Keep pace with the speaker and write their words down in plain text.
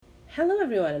Hello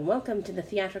everyone and welcome to the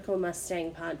Theatrical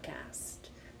Mustang Podcast.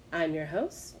 I'm your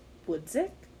host,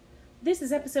 Woodzik. This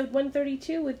is episode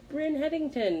 132 with Bryn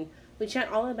Headington. We chat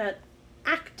all about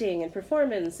acting and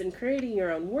performance and creating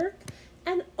your own work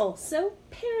and also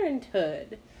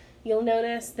parenthood. You'll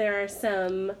notice there are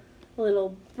some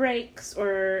little breaks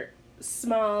or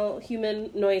small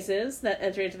human noises that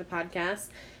enter into the podcast,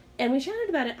 and we chatted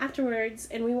about it afterwards,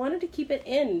 and we wanted to keep it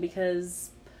in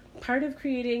because part of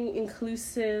creating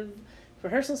inclusive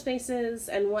rehearsal spaces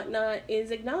and whatnot is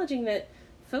acknowledging that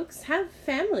folks have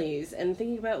families and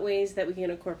thinking about ways that we can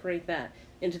incorporate that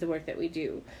into the work that we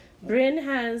do. Bryn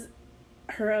has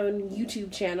her own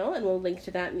YouTube channel, and we'll link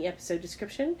to that in the episode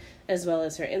description, as well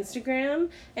as her Instagram.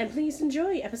 And please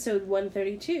enjoy episode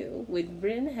 132 with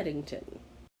Bryn Headington.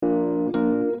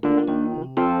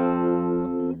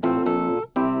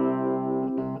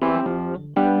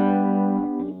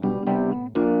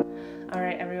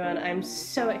 I'm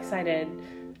so excited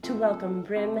to welcome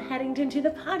Bryn Headington to the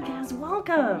podcast.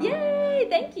 Welcome! Yay!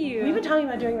 Thank you. We've been talking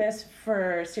about doing this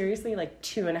for seriously like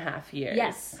 2.5 years.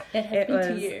 Yes, it has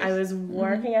been 2 years. I was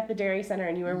working at the Dairy Center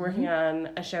and you were working on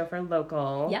a show for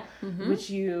Local, which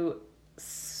you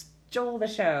stole the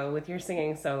show with your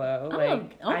singing solo.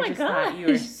 I just thought you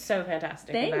were so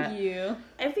fantastic in that. Thank you.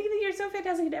 I think that you're so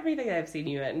fantastic in everything that I've seen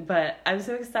you in, but I'm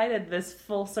so excited this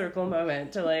full circle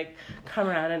moment to come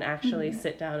around and actually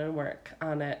sit down and work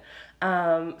on it.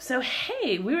 So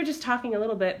hey, we were just talking a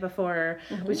little bit before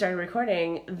we started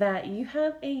recording that you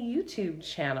have a YouTube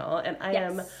channel, and I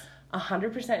am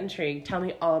 100% intrigued. Tell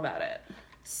me all about it.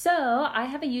 So I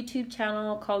have a YouTube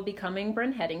channel called Becoming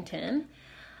Bryn Headington.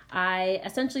 I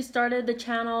essentially started the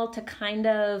channel to kind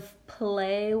of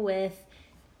play with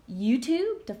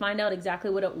YouTube to find out exactly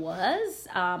what it was.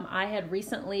 I had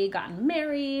recently gotten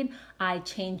married. I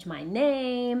changed my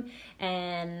name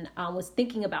and was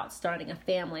thinking about starting a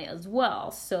family as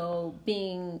well. So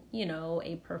being,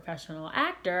 a professional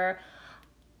actor,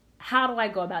 how do I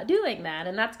go about doing that?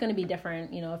 And that's going to be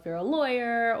different, if you're a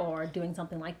lawyer or doing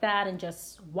something like that, and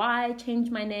just why I changed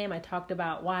my name. I talked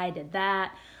about why I did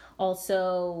that.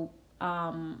 Also,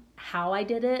 how I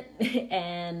did it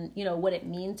and, what it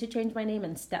means to change my name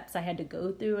and steps I had to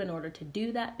go through in order to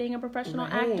do that being a professional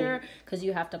actor, because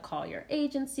you have to call your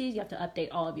agencies, you have to update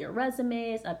all of your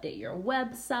resumes, update your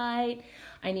website.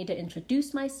 I need to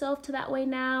introduce myself to that way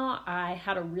now. I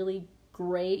had a really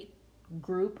great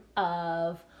group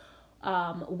of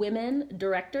women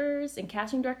directors and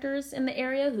casting directors in the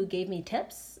area who gave me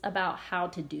tips about how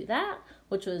to do that,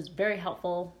 which was very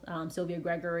helpful. Sylvia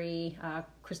Gregory,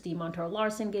 Christine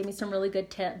Montour-Larson gave me some really good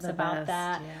tips about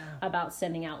that, about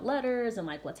sending out letters and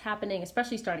what's happening,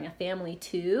 especially starting a family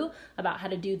too, about how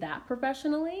to do that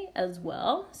professionally as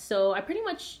well. So I pretty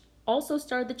much also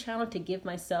started the channel to give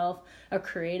myself a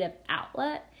creative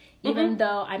outlet. Even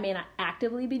though I may not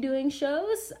actively be doing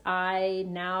shows, I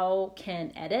now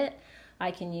can edit.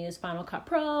 I can use Final Cut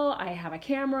Pro. I have a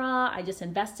camera. I just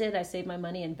I saved my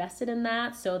money, invested in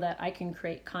that so that I can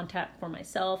create content for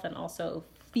myself and also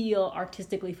feel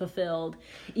artistically fulfilled,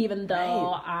 even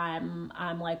though I'm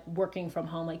working from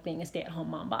home, being a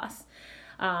stay-at-home mom boss.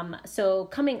 So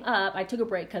coming up, I took a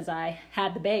break because I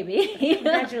had the baby.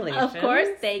 Congratulations. Of course,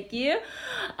 thank you.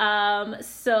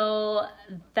 So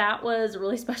that was a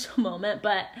really special moment,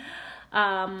 but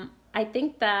I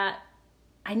think that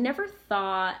I never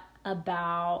thought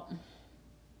about,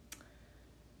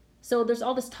 so there's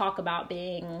all this talk about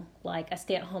being a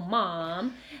stay-at-home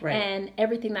mom and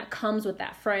everything that comes with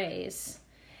that phrase.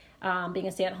 Being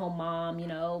a stay-at-home mom,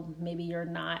 maybe you're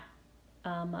not,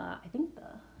 I think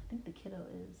the kiddo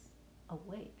is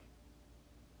awake.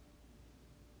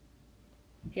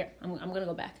 Here, I'm gonna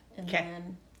go back and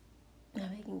then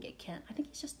I can get Kent. I think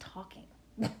he's just talking.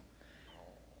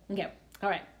 Okay, all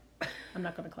right. I'm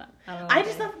not gonna clap. I love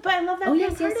that part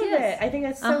of it. I think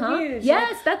that's so huge.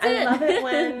 Yes, that's it.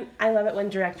 I love it when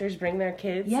directors bring their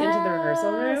kids into the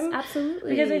rehearsal room.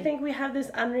 Absolutely. Because I think we have this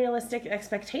unrealistic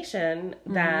expectation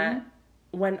that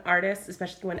when artists,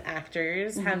 especially when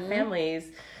actors have families,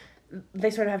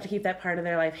 they sort of have to keep that part of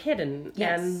their life hidden.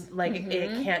 And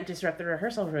it can't disrupt the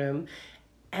rehearsal room.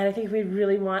 And I think we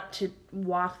really want to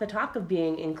walk the talk of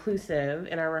being inclusive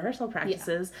in our rehearsal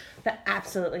practices. That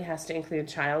absolutely has to include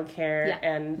childcare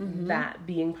and that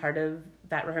being part of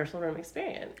that rehearsal room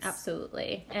experience.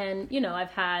 Absolutely. And,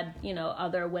 I've had,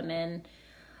 other women,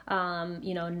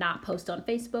 not post on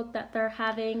Facebook that they're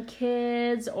having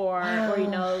kids or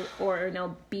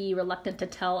be reluctant to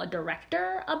tell a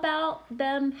director about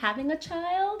them having a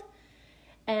child.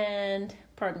 And,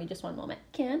 pardon me, just one moment.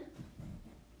 Ken?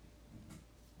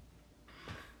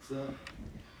 What's up?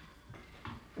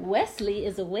 Wesley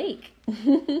is awake.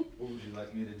 What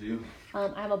like me to do?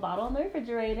 I have a bottle in the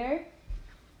refrigerator.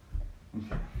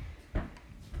 Okay.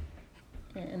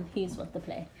 And he's with the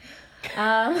play.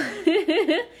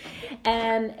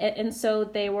 And so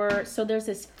there's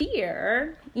this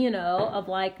fear, of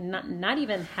like not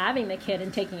even having the kid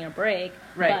and taking a break,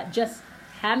 Right. but just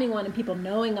having one and people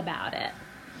knowing about it.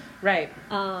 Right.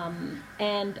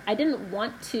 And I didn't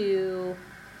want to,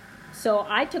 so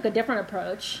I took a different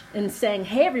approach in saying,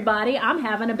 hey everybody, I'm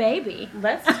having a baby.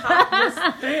 Let's talk this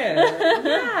through.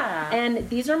 Yeah. And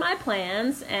these are my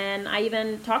plans. And I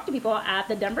even talked to people at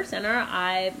the Denver Center.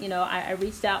 I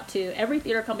reached out to every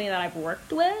theater company that I've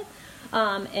worked with,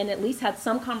 and at least had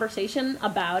some conversation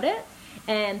about it,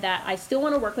 and that I still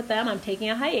want to work with them. I'm taking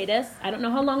a hiatus. I don't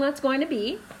know how long that's going to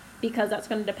be, because that's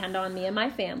going to depend on me and my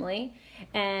family.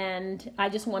 And I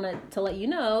just wanted to let you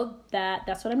know that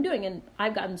that's what I'm doing. And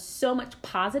I've gotten so much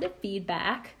positive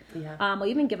feedback. Yeah. I'll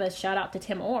even give a shout out to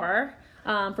Tim Orr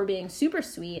for being super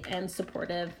sweet and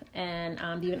supportive, and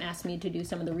even asked me to do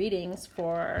some of the readings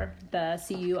for the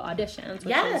CU auditions, which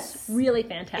Yes. was really It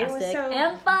fantastic was so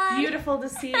and fun. beautiful to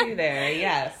see you there.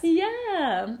 Yes.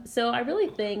 Yeah. So I really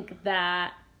think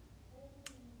that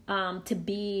to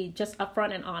be just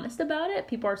upfront and honest about it,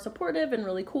 people are supportive and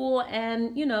really cool.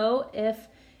 And, if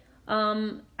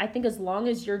I think as long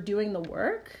as you're doing the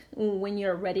work, when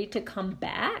you're ready to come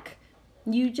back,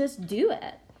 you just do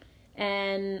it.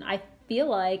 And I feel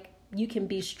like you can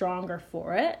be stronger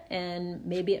for it. And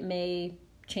maybe it may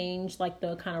change like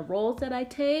the kind of roles that I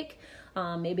take.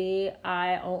 Maybe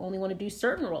I only want to do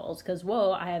certain roles because,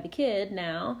 I have a kid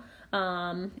now.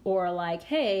 Or like,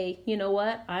 hey, you know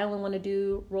what? I only want to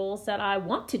do roles that I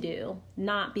want to do,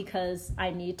 not because I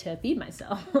need to feed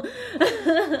myself.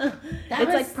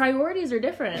 Like priorities are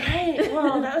different. Right.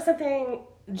 Well, that was something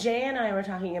Jay and I were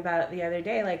talking about the other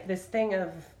day. Like this thing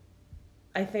of,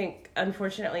 I think,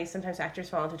 unfortunately, sometimes actors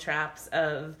fall into traps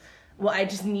of, well, I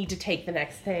just need to take the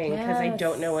next thing because I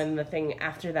don't know when the thing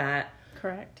after that.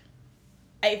 Correct.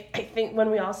 I think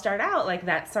when we all start out, like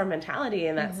that's our mentality,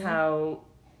 and that's how,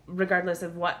 regardless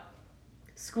of what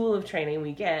school of training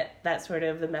we get, that's sort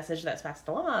of the message that's passed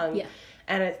along. Yeah.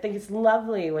 And I think it's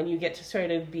lovely when you get to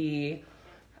sort of be,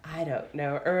 I don't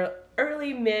know,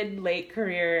 early, mid, late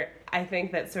career. I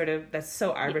think that's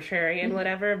so arbitrary and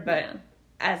whatever, but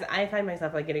as I find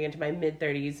myself like getting into my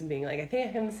mid-30s and being like, I think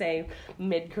I can say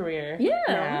mid-career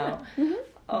now. Mm-hmm.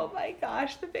 Oh my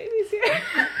gosh, the baby's here.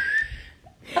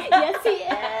 Yes, he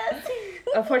is.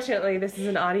 Unfortunately, this is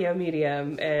an audio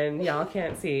medium, and y'all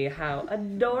can't see how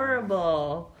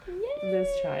adorable this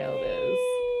child is.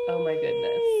 Oh my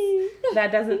goodness,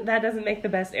 that doesn't make the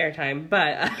best airtime,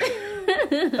 but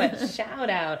shout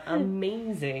out,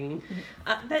 amazing.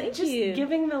 Thank you.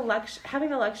 Giving having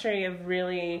the luxury of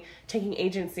really taking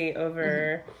agency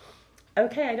over.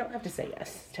 Okay, I don't have to say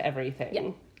yes to everything.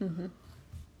 Yeah. Mm-hmm.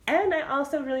 And I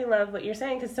also really love what you're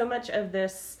saying, because so much of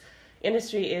this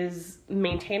industry is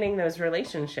maintaining those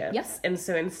relationships. Yes. And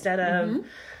so instead of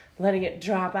letting it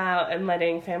drop out and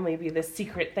letting family be this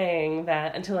secret thing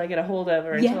that until I get a hold of,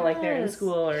 or until like they're in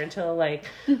school, or until like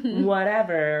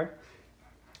whatever,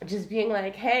 just being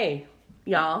like, hey,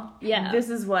 y'all,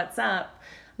 this is what's up.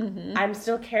 I'm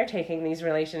still caretaking these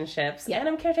relationships, and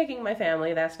I'm caretaking my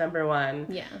family. That's number one.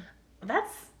 Yeah.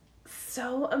 That's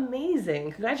so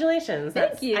amazing. Congratulations.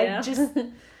 Thank you.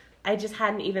 I just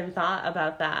hadn't even thought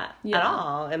about that at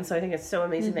all. And so I think it's so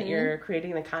amazing that you're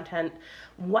creating the content.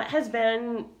 What has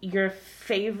been your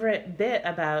favorite bit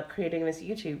about creating this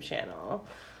YouTube channel?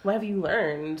 What have you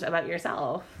learned about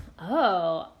yourself?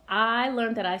 Oh, I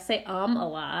learned that I say a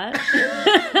lot.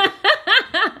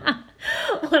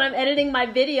 When I'm editing my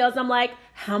videos, I'm like,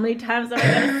 how many times am I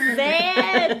going to say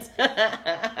it?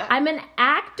 I'm an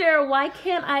actor. Why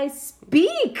can't I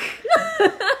speak?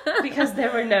 Because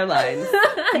there were no lines.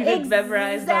 You didn't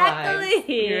memorize the lines.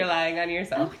 You're relying on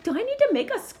yourself. Do I need to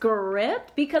make a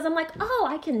script? Because I'm like,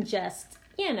 I can just,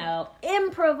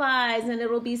 improvise and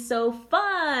it'll be so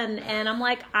fun. And I'm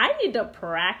like, I need to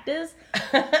practice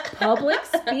public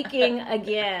speaking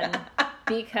again,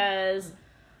 because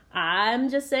I'm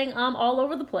just saying all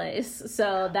over the place.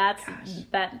 So that's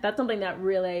something that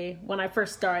really, when I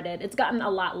first started, it's gotten a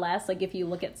lot less. Like if you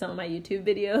look at some of my YouTube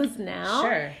videos now.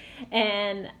 Sure.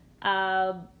 And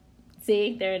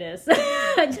see, there it is.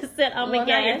 I just said again.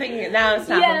 Now you're thinking, now it's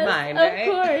top of mind, right?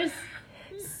 Of course.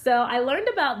 So I learned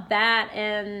about that,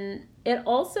 and it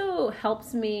also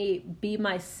helps me be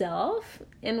myself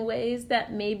in ways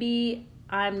that maybe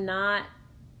I'm not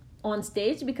on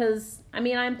stage, because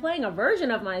I'm playing a version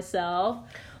of myself,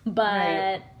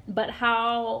 but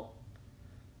how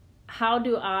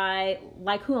do I,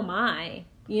 like, who am I,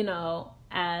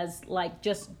 as like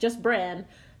just Bryn,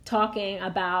 talking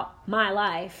about my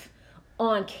life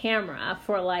on camera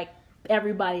for like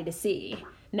everybody to see.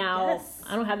 Now, Yes.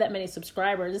 I don't have that many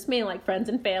subscribers. It's mainly like friends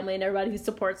and family and everybody who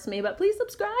supports me, but please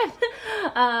subscribe.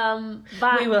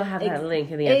 But We will have that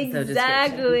link in the episode description.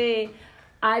 Exactly.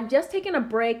 I've just taken a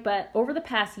break, but over the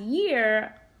past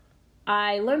year,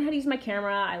 I learned how to use my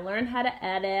camera. I learned how to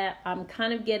edit. I'm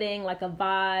kind of getting like a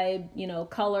vibe,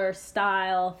 color,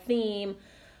 style, theme.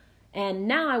 And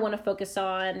now I want to focus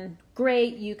on,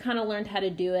 great, you kind of learned how to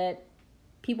do it.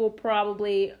 People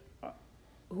probably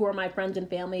who are my friends and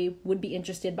family would be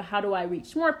interested, but how do I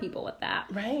reach more people with that?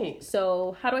 Right.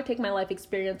 So how do I take my life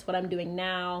experience, what I'm doing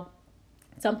now,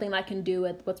 something I can do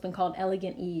with what's been called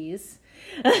elegant ease.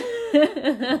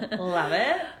 Love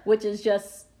it. Which is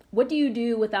just, what do you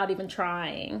do without even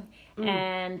trying?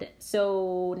 And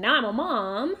so now I'm a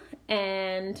mom,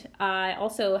 and I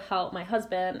also help my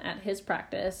husband at his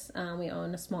practice. We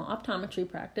own a small optometry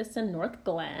practice in North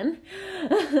Glen.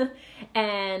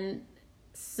 And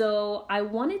so I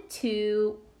wanted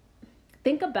to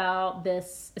think about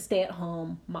this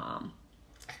stay-at-home mom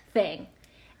thing.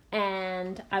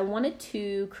 And I wanted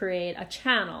to create a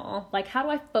channel. Like, how do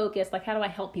I focus? Like, how do I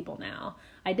help people now?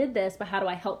 I did this, but how do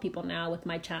I help people now with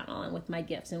my channel and with my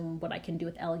gifts and what I can do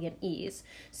with elegant ease?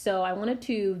 So I wanted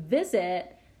to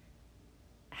visit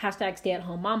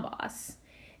 #StayAtHomeMomBoss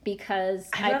because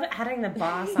I love adding the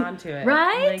boss onto it.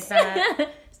 Right? Like that.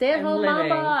 Stay-at-home mom living.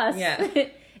 boss. Yeah.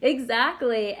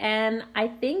 Exactly. And I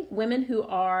think women who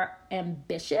are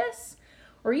ambitious,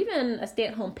 or even a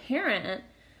stay-at-home parent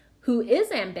who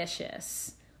is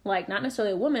ambitious, like not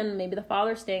necessarily a woman, maybe the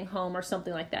father's staying home or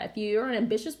something like that. If you're an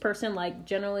ambitious person, like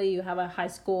generally you have a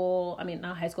like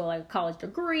a college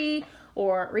degree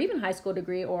or even high school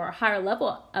degree or a higher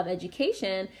level of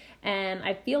education. And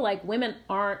I feel like women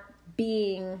aren't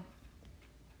being,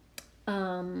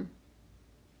 they're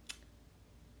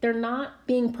not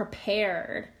being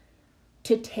prepared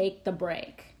to take the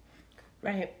break.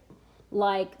 Right.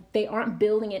 Like, they aren't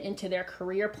building it into their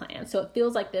career plan. So it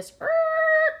feels like this,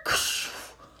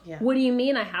 Yeah. what do you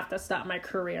mean I have to stop my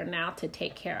career now to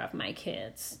take care of my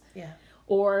kids? Yeah.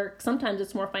 Or sometimes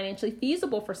it's more financially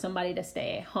feasible for somebody to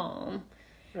stay home.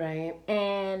 Right.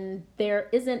 And there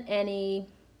isn't any,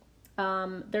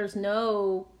 there's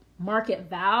no market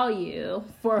value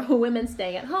for women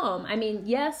staying at home. I mean,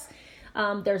 yes,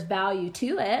 there's value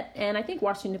to it. And I think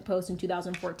Washington Post in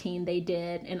 2014, they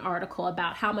did an article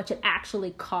about how much it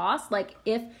actually costs. Like,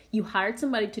 if you hired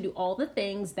somebody to do all the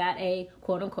things that a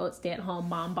quote unquote stay-at-home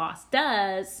mom boss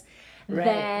does, Right.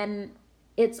 then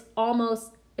it's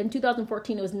almost, in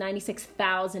 2014, it was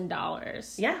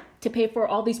 $96,000. Yeah. To pay for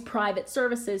all these private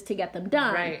services to get them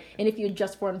done. Right. And if you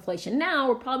adjust for inflation now,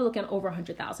 we're probably looking at over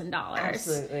 $100,000.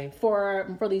 Absolutely.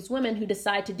 For these women who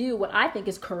decide to do what I think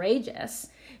is courageous,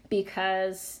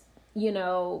 because,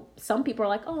 some people are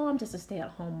like, oh, I'm just a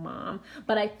stay-at-home mom.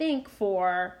 But I think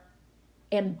for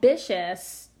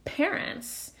ambitious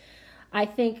parents, I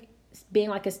think being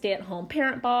like a stay-at-home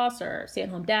parent boss or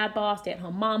stay-at-home dad boss,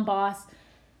 stay-at-home mom boss,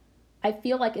 I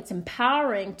feel like it's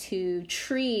empowering to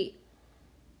treat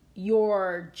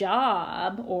your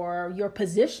job or your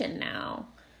position now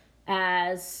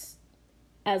as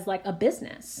like a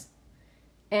business.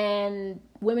 And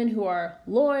women who are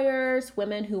lawyers,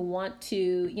 women who want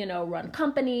to, run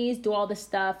companies, do all this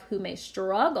stuff, who may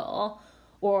struggle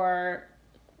or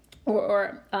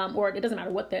it doesn't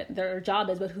matter what their job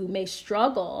is, but who may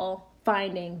struggle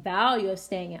finding value of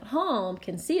staying at home,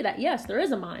 can see that, yes, there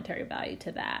is a monetary value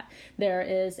to that. There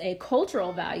is a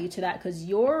cultural value to that because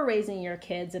you're raising your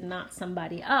kids and not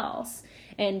somebody else.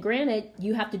 And granted,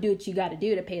 you have to do what you got to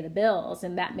do to pay the bills,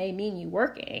 and that may mean you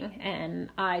working. And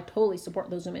I totally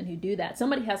support those women who do that.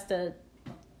 Somebody has to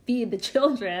feed the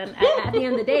children. At the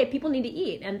end of the day, people need to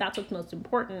eat, and that's what's most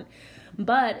important.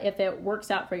 But if it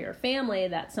works out for your family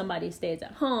that somebody stays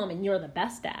at home and you're the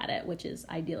best at it, which is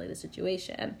ideally the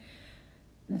situation,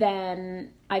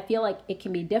 then I feel like it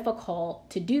can be difficult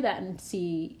to do that and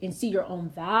see your own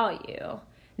value.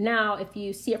 Now, if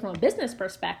you see it from a business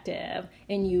perspective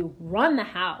and you run the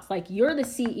house, like you're the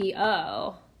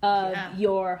CEO of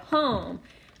your home,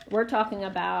 we're talking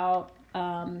about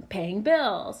paying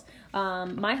bills.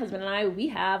 My husband and I, we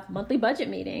have monthly budget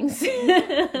meetings.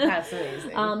 That's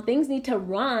amazing. Things need to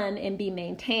run and be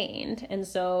maintained. And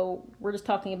so we're just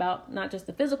talking about not just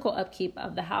the physical upkeep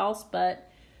of the house, but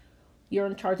you're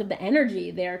in charge of the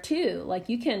energy there too. Like,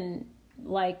 you can,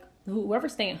 like,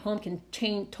 whoever's staying at home can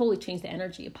totally change the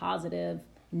energy, a positive,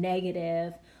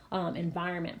 negative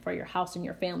environment for your house and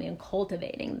your family, and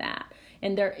cultivating that.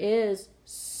 And there is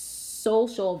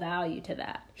social value to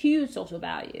that, huge social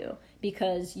value,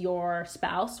 because your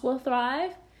spouse will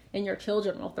thrive, and your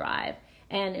children will thrive.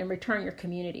 And in return, your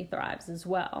community thrives as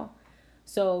well.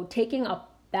 So taking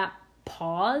that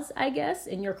pause, I guess,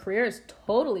 in your career is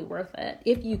totally worth it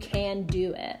if you can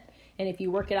do it. And if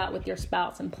you work it out with your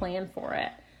spouse and plan for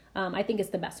it. I think it's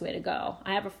the best way to go.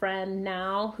 I have a friend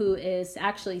now who is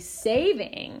actually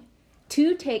saving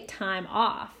to take time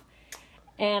off.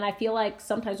 And I feel like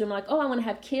sometimes women are like, oh, I want to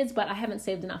have kids, but I haven't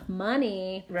saved enough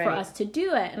money for us to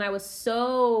do it. And I was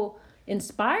so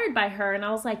inspired by her. And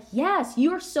I was like, yes,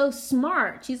 you are so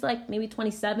smart. She's like maybe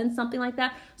 27, something like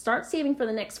that. Start saving for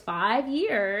the next 5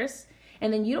 years.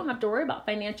 And then you don't have to worry about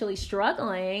financially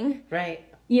struggling. Right.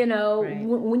 You know,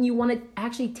 when you want to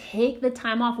actually take the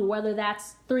time off, whether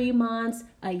that's 3 months,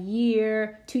 a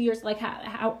year, 2 years, like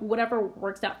how whatever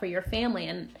works out for your family.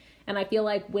 And I feel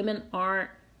like women aren't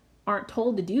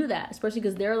told to do that, especially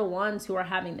because they're the ones who are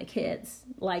having the kids,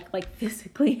 like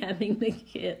physically having the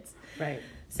kids. Right.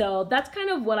 So that's kind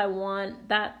of what I want.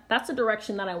 That's the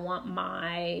direction that I want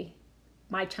my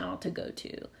channel to go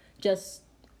to. Just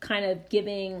kind of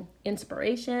giving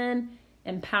inspiration,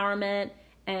 empowerment,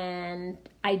 and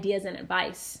ideas and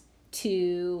advice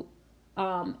to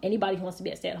anybody who wants to be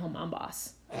a stay-at-home mom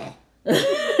boss. Love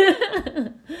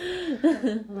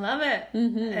it.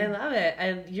 Mm-hmm. I love it.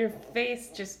 And your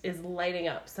face just is lighting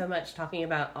up so much talking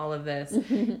about all of this.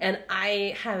 And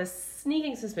I have a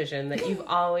sneaking suspicion that you've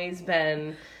always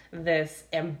been this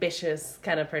ambitious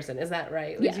kind of person. Is that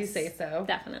right? Would you say so?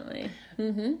 Definitely.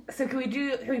 Mm-hmm. So can we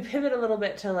pivot a little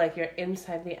bit to like your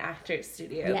Inside the Actors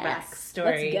Studio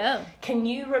backstory? Let's go. Can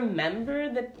you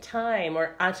remember the time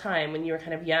or a time when you were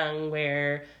kind of young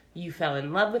where you fell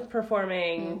in love with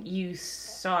performing, you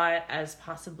saw it as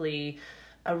possibly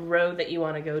a road that you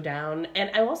want to go down?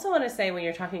 And I also want to say, when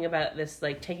you're talking about this,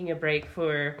 like taking a break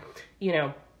for, you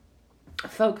know,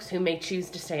 folks who may choose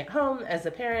to stay at home as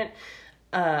a parent,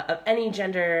 of any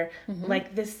gender,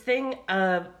 like this thing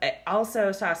of, I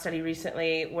also saw a study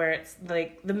recently where it's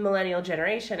like the millennial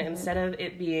generation, instead of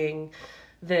it being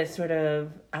this sort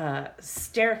of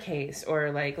staircase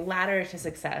or like ladder to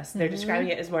success, they're describing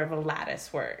it as more of a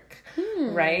lattice work,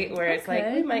 right? Where it's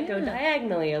like, we might go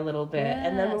diagonally a little bit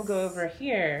and then we'll go over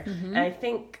here. And I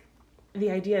think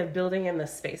the idea of building in the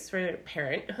space for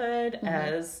parenthood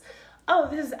as, oh,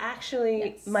 this is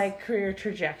actually my career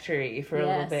trajectory for a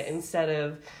little bit, instead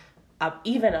of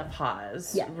even a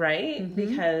pause, right?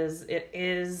 Because it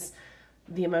is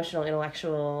the emotional,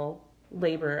 intellectual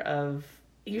labor of,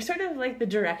 you're sort of like the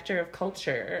director of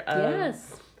culture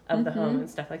of the home and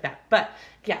stuff like that. But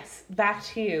yes, back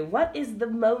to you. What is the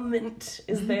moment?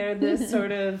 Is there this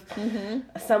sort of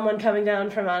someone coming down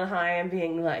from on high and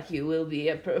being like, you will be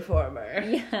a performer?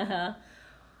 Yeah.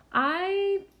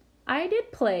 I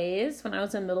did plays when I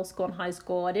was in middle school and high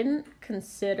school. I didn't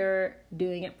consider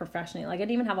doing it professionally. Like, I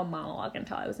didn't even have a monologue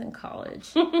until I was in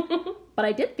college. But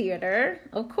I did theater,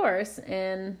 of course,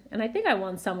 and I think I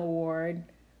won some award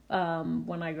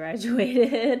when I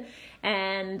graduated.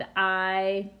 And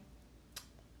I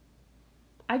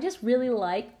just really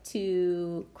like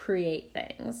to create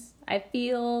things. I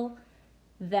think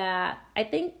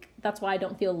that's why I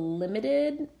don't feel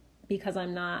limited, because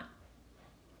I'm not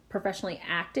professionally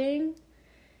acting,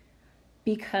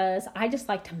 because I just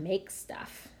like to make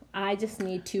stuff. I just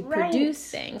need to produce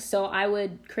things. So I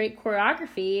would create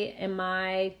choreography in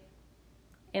my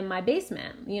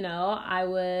basement. You know, I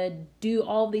would do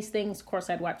all these things. Of course,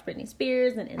 I'd watch Britney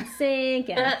Spears and NSYNC,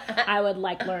 and I would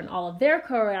like learn all of their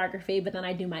choreography, but then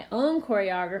I do my own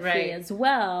choreography as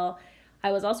well.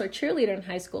 I was also a cheerleader in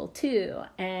high school too,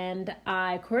 and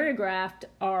I choreographed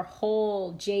our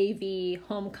whole JV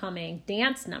homecoming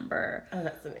dance number. Oh,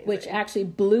 that's amazing. Which actually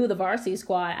blew the varsity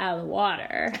squad out of the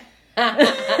water.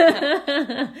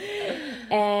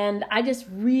 And I just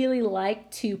really like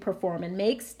to perform and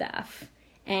make stuff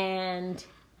and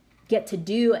get to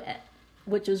do it,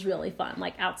 which was really fun,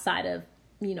 like outside of,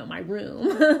 you know, my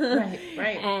room.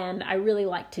 Right. And I really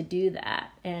like to do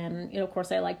that. And, you know, of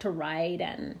course I like to write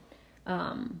and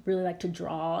really like to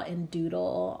draw and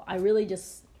doodle. I really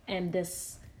just am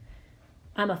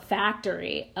I'm a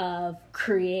factory of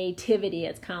creativity.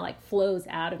 It's kind of like flows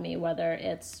out of me, whether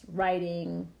it's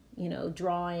writing, you know,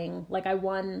 drawing. Like I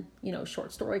won, you know,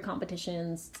 short story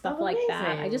competitions, stuff like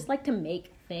that. I just like to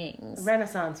make things.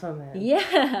 Renaissance woman.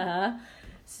 Yeah.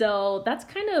 So that's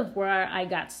kind of where I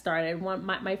got started.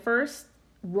 My first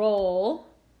role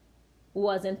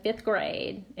was in 5th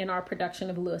grade in our production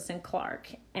of Lewis and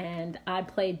Clark, and I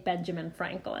played Benjamin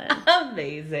Franklin.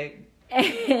 Amazing.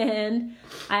 And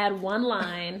I had one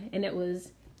line, and it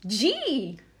was,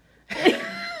 gee.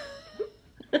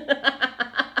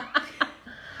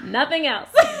 Nothing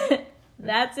else.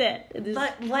 That's it.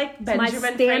 But like my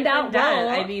Benjamin standout Franklin does. role.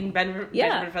 I mean, Yeah.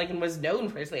 Benjamin Franklin was known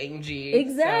for saying G.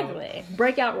 Exactly.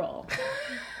 Breakout role.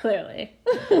 Clearly.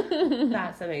 So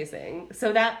that's amazing.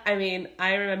 So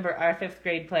I remember our 5th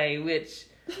grade play, which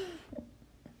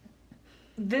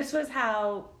this was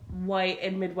how white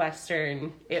and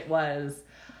Midwestern it was.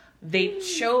 They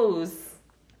chose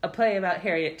a play about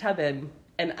Harriet Tubman,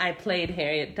 and I played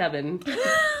Harriet Tubman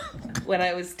when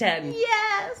I was 10.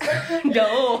 Yes.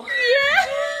 No.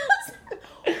 Yes.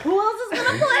 Who else is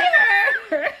gonna play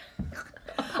her?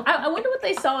 I wonder what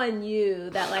they saw in you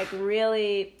that like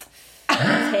really.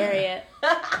 That's Harriet.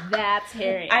 That's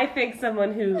Harriet. I think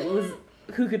someone who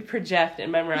could project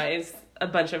and memorize a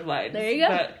bunch of lines. There you go.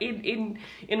 But in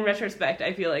retrospect,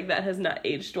 I feel like that has not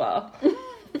aged well,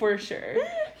 for sure.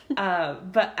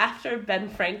 But after Ben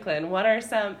Franklin, what are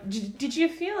some? Did you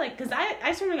feel like? Because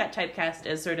I sort of got typecast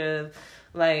as sort of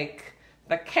like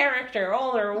the character,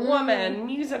 older woman,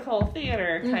 musical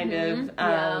theater kind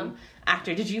of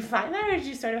actor. Did you find that, or did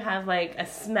you sort of have like a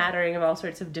smattering of all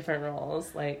sorts of different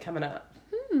roles like coming up?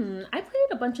 I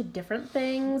played a bunch of different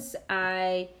things.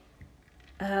 I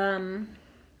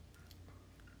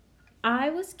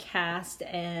was cast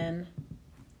in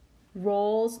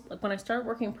roles like when I started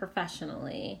working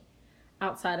professionally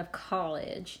outside of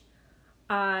college.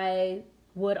 I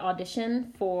would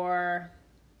audition for,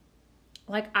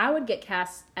 like, I would get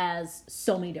cast as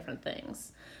so many different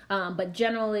things. But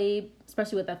generally,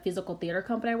 especially with that physical theater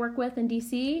company I work with in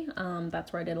DC,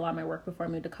 that's where I did a lot of my work before I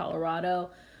moved to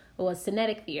Colorado, was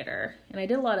Cinetic Theater. And I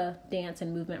did a lot of dance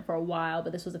and movement for a while,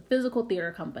 but this was a physical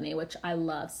theater company, which I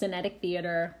love. Cinetic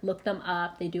Theater, look them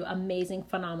up. They do amazing,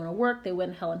 phenomenal work. They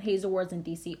win Helen Hayes Awards in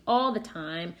DC all the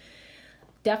time.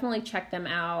 Definitely check them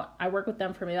out. I worked with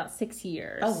them for about 6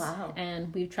 years. Oh, wow.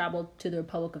 And we've traveled to the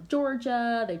Republic of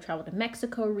Georgia. They've traveled to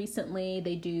Mexico recently.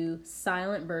 They do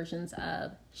silent versions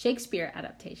of Shakespeare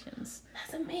adaptations.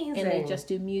 That's amazing. And they just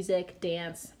do music,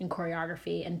 dance, and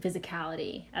choreography and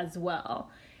physicality as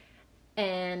well.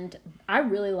 And I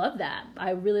really love that.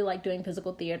 I really like doing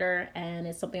physical theater, and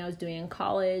it's something I was doing in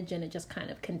college, and it just kind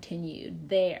of continued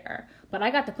there. But I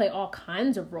got to play all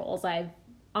kinds of roles. I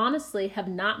honestly have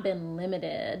not been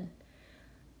limited,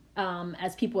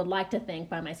 as people would like to think,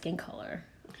 by my skin color.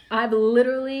 I've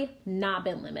literally not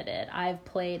been limited. I've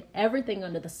played everything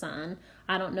under the sun.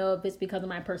 I don't know if it's because of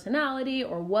my personality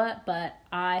or what, but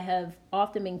I have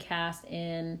often been cast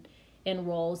in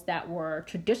roles that were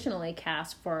traditionally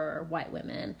cast for white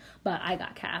women, but I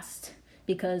got cast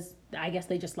because I guess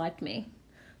they just liked me.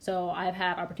 So I've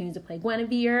had opportunities to play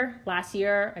Guinevere. Last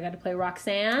year, I got to play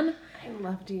Roxanne. I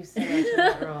loved you so much in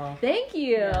that role. Thank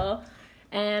you. Yeah.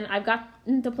 And I've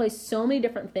gotten to play so many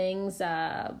different things.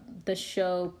 The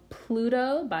show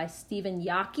Pluto by Stephen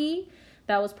Yaki,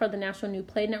 that was part of the National New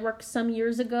Play Network some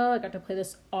years ago. I got to play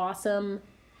this awesome,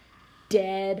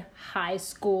 dead high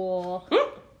school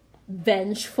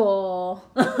vengeful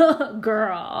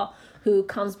girl who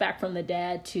comes back from the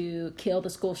dead to kill the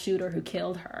school shooter who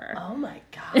killed her. Oh my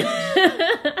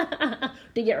gosh.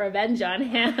 To get revenge on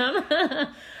him.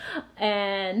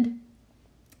 And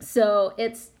so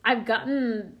I've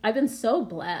been so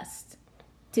blessed,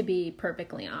 to be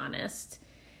perfectly honest,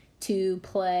 to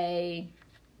play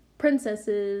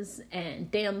princesses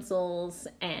and damsels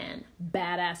and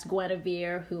badass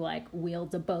Guinevere who like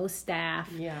wields a bow staff.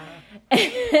 Yeah.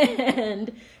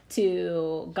 And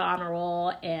to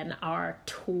Goneril and our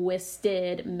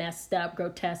twisted, messed up,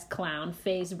 grotesque clown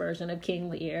face version of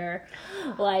King Lear.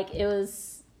 Like,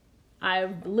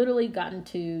 I've literally gotten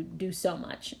to do so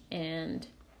much, and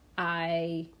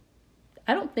I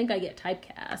don't think I get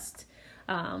typecast.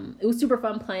 It was super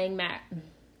fun playing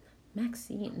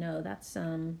Maxine. No, that's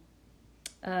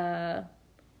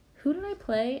who did I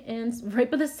play in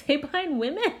Rape of the Sabine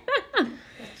Women?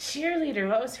 Cheerleader.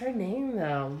 What was her name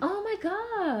though? Oh my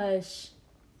gosh,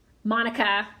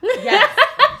 Monica. Yes.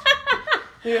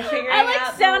 We were figuring I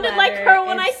out sounded the like letter. her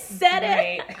when I It's said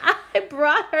great. it. I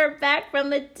brought her back from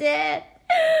the dead.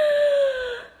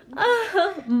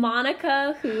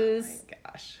 Monica, who's Oh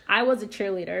my gosh. I was a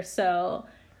cheerleader, so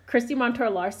Christy Montour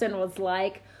Larson was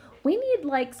like, we need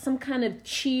like some kind of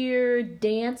cheer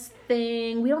dance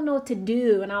thing. We don't know what to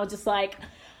do. And I was just like,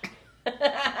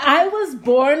 I was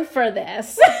born for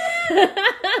this.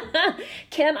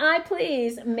 Can I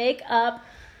please make up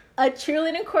a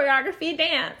cheerleading choreography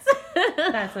dance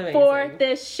That's amazing. for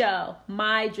this show?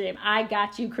 My dream. I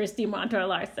got you, Christy Montour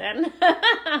Larson.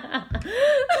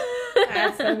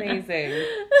 That's amazing.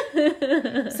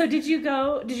 So did you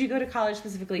go to college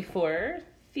specifically for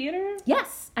theater?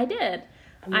 Yes, I did.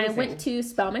 Amazing. I went to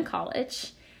Spelman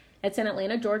College. It's in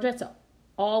Atlanta, Georgia. It's an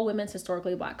all women's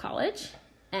historically black college.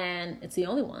 and it's the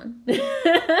only one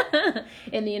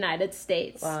in the United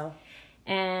States. Wow.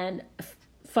 And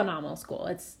phenomenal school.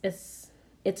 It's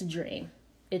a dream.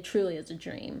 It truly is a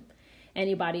dream.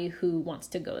 Anybody who wants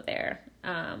to go there.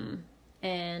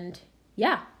 And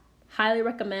yeah, highly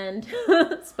recommend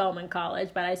Spelman College.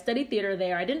 But I studied theater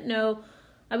there. I didn't know,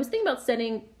 I was thinking about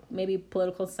studying maybe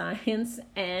political science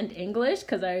and English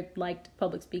because I liked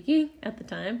public speaking at the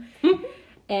time.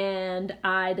 And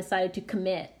I decided to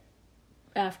commit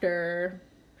after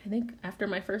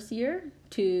my first year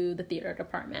to the theater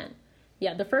department.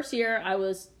 Yeah, the first year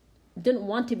didn't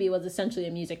want to be, was essentially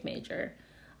a music major.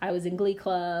 I was in Glee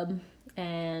Club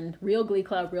and real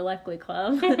life Glee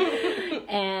Club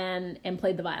and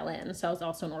played the violin. So I was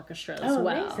also in orchestra as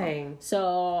well. Amazing.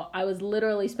 So I was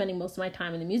literally spending most of my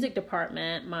time in the music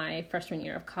department my freshman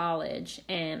year of college,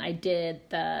 and I did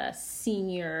the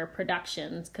senior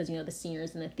productions because, you know, the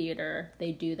seniors in the theater,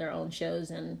 they do their own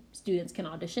shows and students can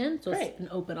audition. So it's an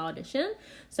open audition.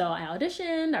 So I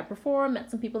auditioned, I performed,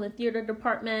 met some people in the theater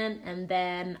department, and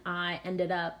then I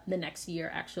ended up the next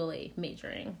year actually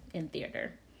majoring in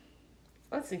theater.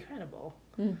 That's incredible.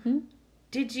 Mm-hmm.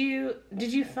 Did you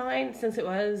find, since it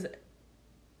was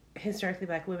historically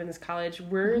Black women's college,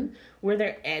 were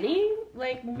there any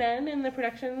like men in the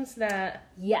productions that?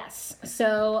 Yes.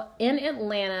 So in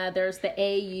Atlanta, there's the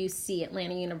AUC,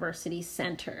 Atlanta University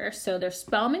Center. So there's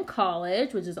Spelman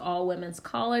College, which is all women's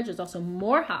college. There's also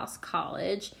Morehouse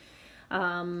College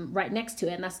right next to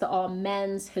it, and that's the all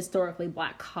men's historically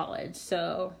Black college.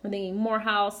 So we're thinking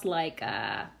Morehouse, like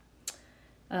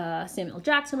Samuel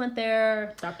Jackson went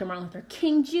there. Dr. Martin Luther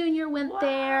King Jr. went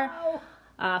there.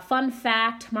 Fun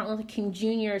fact, Martin Luther King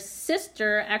Jr.'s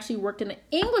sister actually worked in the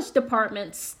English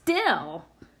department still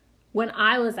when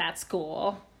I was at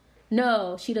school.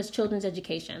 No, she does children's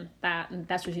education.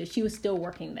 That's what she was still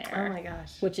working there. Oh my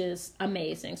gosh. Which is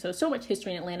amazing. So much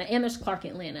history in Atlanta. And there's Clark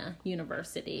Atlanta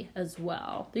University as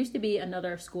well. There used to be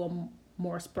another school,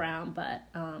 Morris Brown, but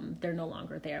they're no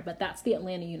longer there. But that's the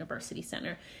Atlanta University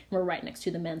Center. We're right next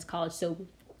to the men's college, so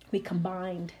we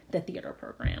combined the theater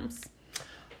programs.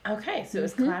 Okay, so it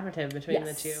was collaborative between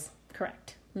the two.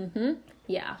 Correct. Mm-hmm.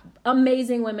 Yeah.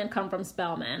 Amazing women come from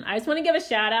Spelman. I just want to give a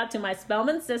shout out to my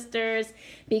Spelman sisters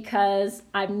because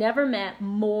I've never met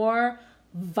more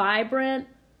vibrant,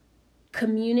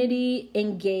 community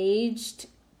engaged,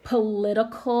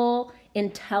 political,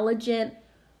 intelligent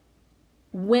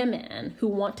women who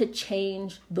want to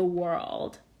change the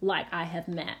world like I have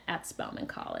met at Spelman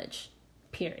College.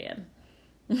 Period.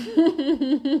 That's,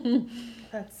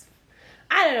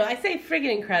 I don't know, I say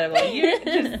friggin' incredible.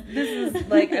 This is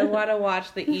like, I want to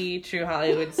watch the True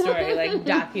Hollywood Story, like,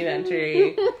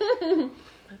 documentary.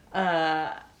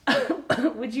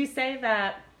 Would you say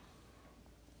that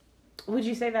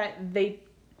they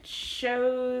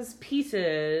chose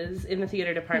pieces in the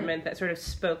theater department that sort of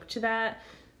spoke to that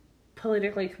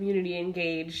politically community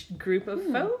engaged group of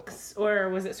folks, or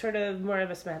was it sort of more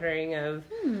of a smattering of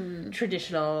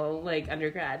traditional like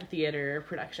undergrad theater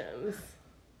productions?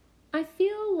 I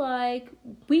feel like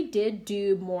we did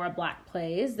do more Black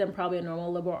plays than probably a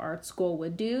normal liberal arts school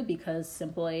would do because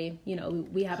simply, you know,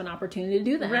 we have an opportunity to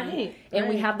do them. Right. And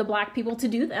we have the Black people to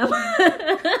do them.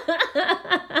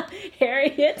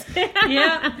 Harriet.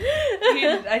 Yeah.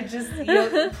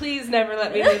 Please never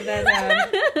let me live that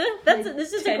down.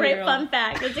 This is a great fun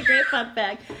fact. It's a great fun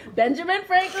fact. Benjamin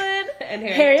Franklin and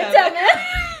Harriet Tubman.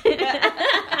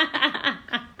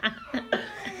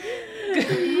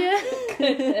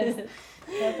 He's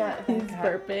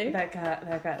burping.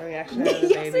 That got a reaction out of the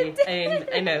baby.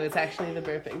 I know it's actually the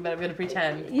burping, but I'm gonna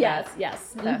pretend. Yes.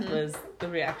 That was the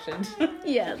reaction.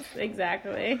 Yes,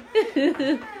 exactly.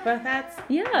 But that's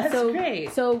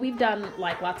great. So we've done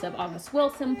like lots of August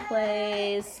Wilson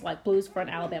plays, like Blues for an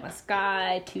Alabama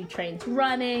Sky, Two Trains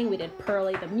Running. We did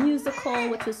Pearly the musical,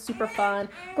 which was super fun.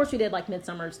 Of course, we did like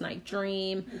Midsummer's Night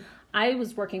Dream. I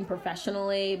was working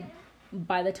professionally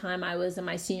by the time I was in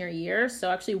my senior year, so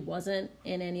I actually wasn't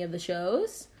in any of the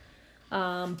shows,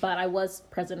 but I was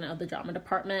president of the drama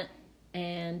department,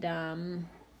 and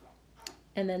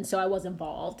then so I was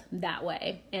involved that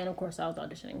way, and of course I was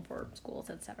auditioning for schools,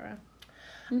 etc.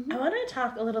 I want to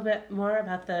talk a little bit more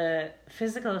about the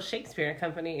Physical Shakespeare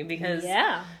Company because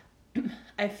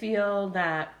I feel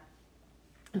that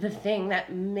the thing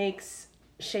that makes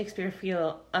Shakespeare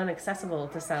feel inaccessible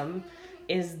to some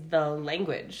is the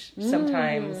language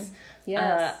sometimes.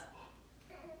 Yes.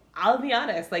 I'll be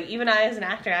honest, like, even I as an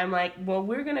actor, I'm like, well,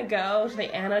 we're going to go to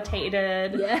the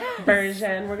annotated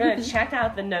version. We're going to check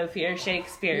out the No Fear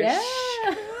Shakespeare.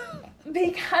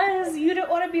 Because you don't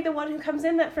want to be the one who comes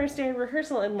in that first day of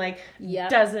rehearsal and, like,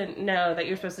 doesn't know that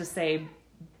you're supposed to say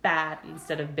Bad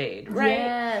instead of Bade, right?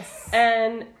 Yes.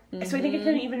 And so I think it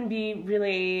can even be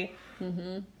really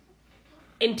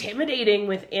intimidating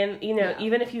within,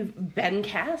 even if you've been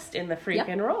cast in the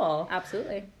freaking role.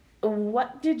 Absolutely.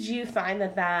 What did you find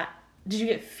did you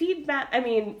get feedback,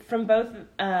 from both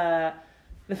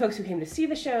the folks who came to see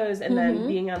the shows and then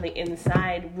being on the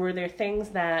inside? Were there things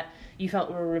that you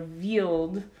felt were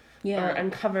revealed or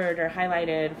uncovered or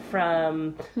highlighted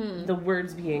from the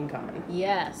words being gone?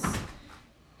 Yes.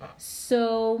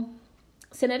 So,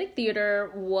 Cinetic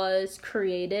Theater was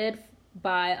created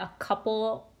by a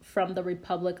couple from the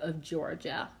Republic of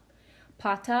Georgia,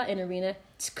 Pata and Irina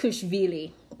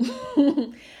Tkushvili.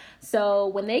 So,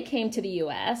 when they came to the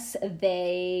U.S.,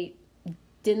 they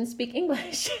didn't speak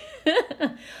English,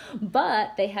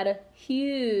 but they had a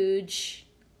huge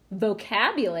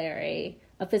vocabulary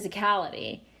of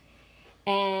physicality.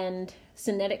 And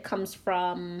Cinetic comes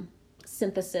from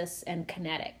synthesis and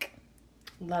kinetic.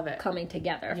 Love it. Coming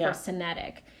together for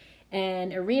Cinetic.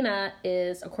 And Irina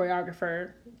is a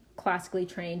choreographer, classically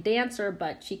trained dancer,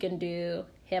 but she can do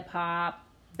hip-hop,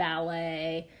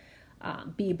 ballet,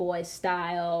 b-boy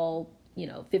style,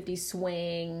 50s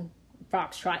swing,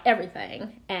 foxtrot,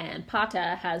 everything. And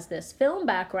Pata has this film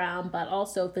background, but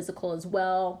also physical as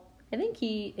well. I think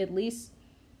he at least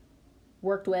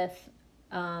worked with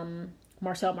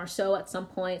Marcel Marceau at some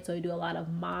point, so he do a lot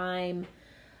of mime,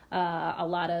 a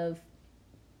lot of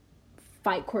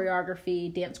fight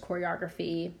choreography, dance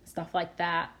choreography, stuff like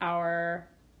that. Our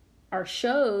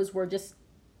shows were just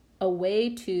a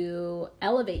way to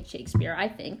elevate Shakespeare, I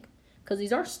think, because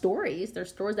these are stories. They're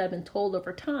stories that have been told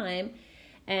over time,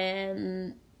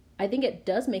 and I think it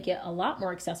does make it a lot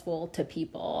more accessible to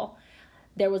people.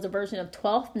 There was a version of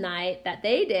Twelfth Night that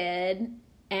they did,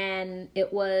 and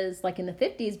it was like in the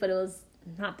 50s, but it was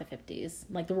not the 50s,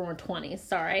 like the roaring 20s,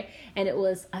 sorry. And it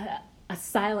was a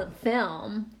silent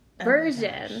film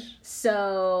version.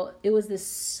 So it was this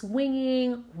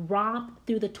swinging romp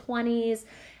through the 20s,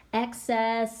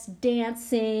 excess,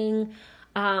 dancing,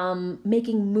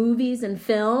 making movies and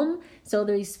film. So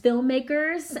there's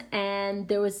filmmakers, and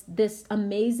there was this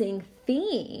amazing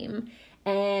theme,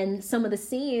 and some of the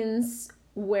scenes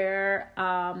where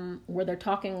they're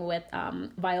talking with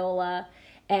Viola,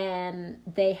 and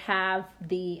they have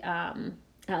they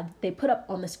put up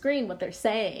on the screen what they're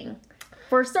saying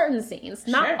for certain scenes,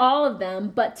 not all of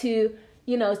them, but to,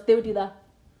 they would do the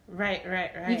right.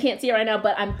 You can't see it right now,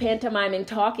 but I'm pantomiming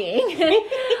talking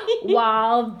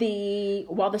while the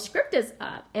script is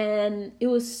up. And it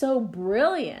was so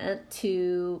brilliant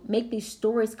to make these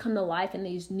stories come to life in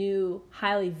these new,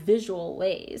 highly visual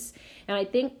ways. And I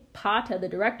think Pata, the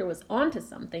director, was onto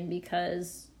something,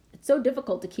 because it's so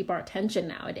difficult to keep our attention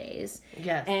nowadays.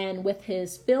 Yes. And with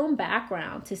his film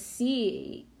background,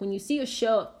 when you see a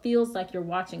show, it feels like you're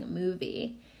watching a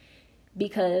movie,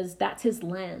 because that's his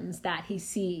lens that he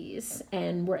sees.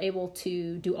 And we're able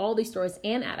to do all these stories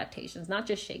and adaptations, not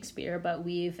just Shakespeare, but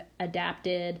we've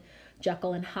adapted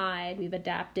Jekyll and Hyde. We've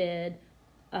adapted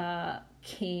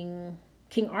King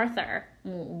Arthur,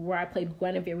 where I played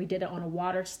Guinevere. We did it on a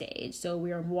water stage. So we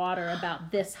were in water about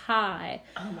this high.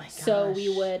 Oh my gosh. So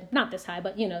we would, not this high,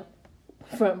 but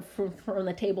from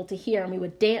the table to here, and we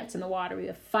would dance in the water. We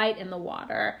would fight in the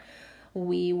water.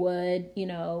 We would,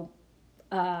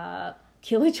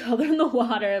 kill each other in the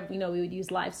water. We would use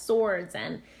live swords,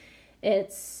 and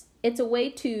it's a way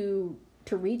to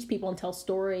reach people and tell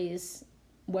stories,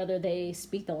 whether they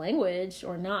speak the language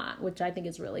or not, which I think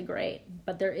is really great.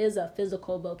 But there is a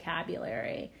physical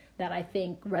vocabulary that I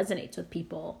think resonates with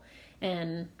people.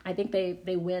 And I think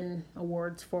they win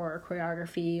awards for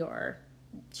choreography or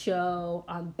show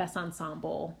on best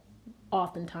ensemble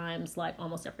oftentimes, like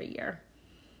almost every year.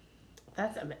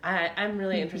 I'm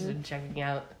really interested in checking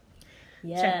out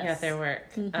their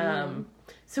work. Mm-hmm.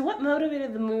 So what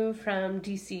motivated the move from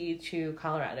DC to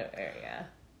Colorado area?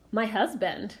 My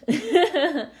husband.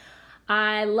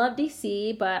 I love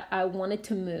DC, but I wanted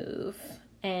to move.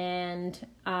 And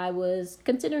I was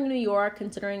considering New York,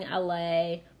 considering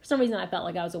LA. For some reason, I felt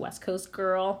like I was a West Coast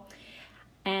girl.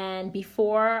 And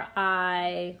before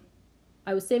I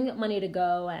was saving up money to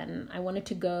go, and I wanted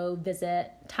to go visit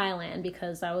Thailand,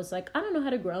 because I was like, I don't know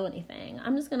how to grow anything.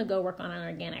 I'm just going to go work on an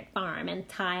organic farm in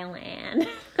Thailand.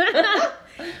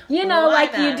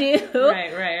 like that? You do.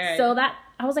 Right. So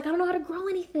I was like, I don't know how to grow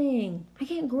anything. I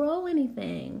can't grow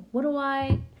anything. What do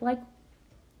I,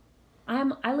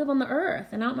 I live on the earth,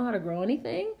 and I don't know how to grow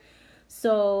anything.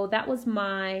 So that was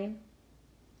my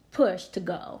push to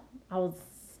go.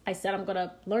 I said, I'm going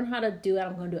to learn how to do it.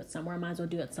 I'm going to do it somewhere. I might as well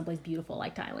do it someplace beautiful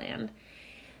like Thailand.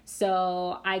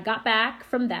 So I got back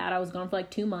from that. I was gone for like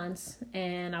 2 months,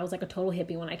 and I was like a total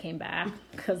hippie when I came back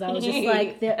because I was just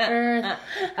like, the earth.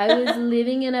 I was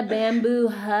living in a bamboo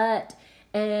hut,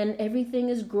 and everything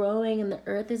is growing, and the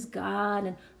earth is God,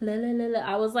 and la la la la.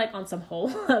 I was like on some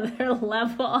whole other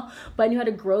level, but I knew how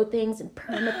to grow things and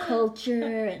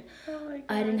permaculture, and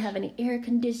I didn't have any air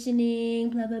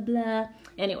conditioning, blah blah blah.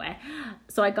 Anyway,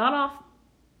 so I got off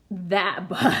that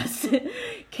bus,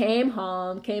 came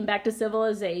home, came back to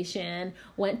civilization,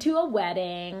 went to a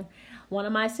wedding. One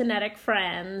of my Cinetic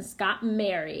friends got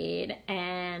married,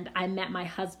 and I met my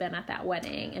husband at that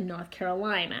wedding in North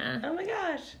Carolina. Oh my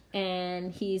gosh.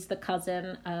 And he's the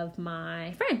cousin of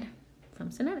my friend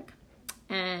from Cinetic.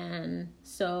 And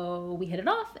so we hit it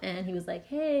off, and he was like,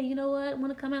 hey, you know what?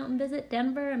 Want to come out and visit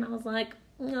Denver? And I was like,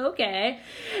 okay.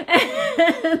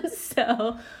 And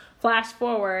so flash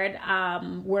forward,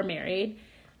 we're married.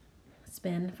 It's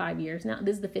been 5 years now.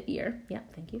 This is the 5th year. Yeah,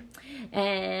 thank you.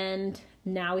 And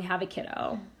now we have a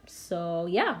kiddo. So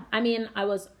yeah, I mean, I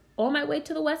was on my way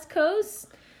to the West Coast,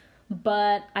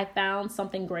 but I found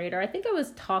something greater. I think I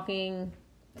was talking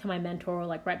to my mentor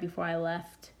like right before I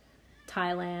left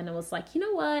Thailand, and was like, you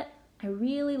know what? I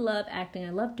really love acting. I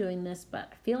love doing this,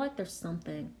 but I feel like there's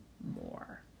something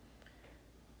more.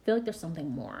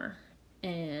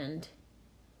 And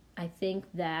I think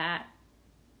that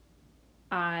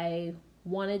I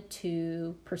wanted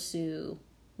to pursue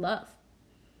love.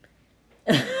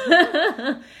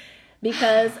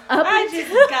 Because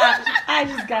I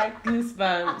just got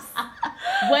goosebumps.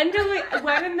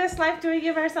 When in this life do we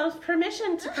give ourselves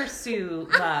permission to pursue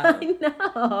love? I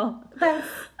know.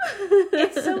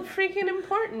 It's so freaking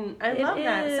important. I love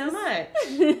that so much.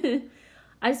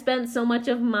 I spent so much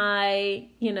of my,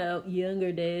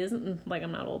 younger days, like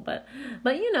I'm not old, but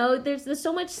there's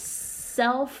so much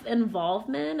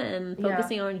self-involvement and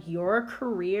focusing on your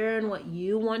career and what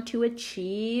you want to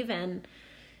achieve. And,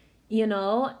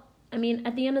 I mean,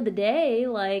 at the end of the day,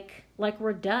 like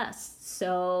we're dust.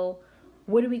 So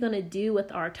what are we going to do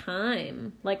with our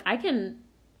time? Like I can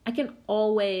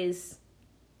always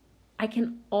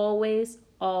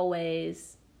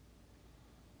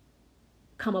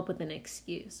come up with an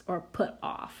excuse or put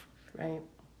off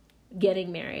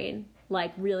getting married,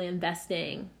 like really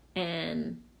investing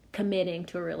and committing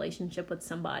to a relationship with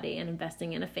somebody and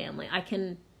investing in a family. I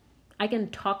can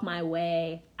talk my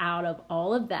way out of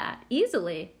all of that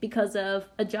easily because of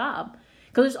a job.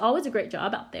 Because there's always a great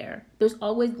job out there. There's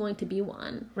always going to be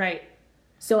one. Right.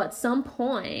 So at some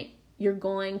point, you're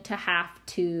going to have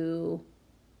to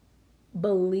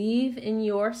believe in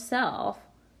yourself,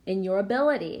 in your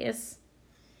abilities,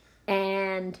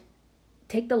 and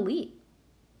take the leap.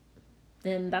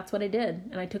 And that's what I did.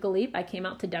 And I took a leap. I came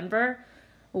out to Denver.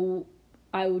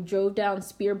 I drove down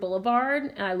Spear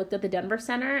Boulevard, and I looked at the Denver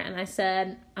Center, and I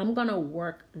said, I'm going to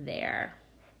work there.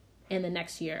 And the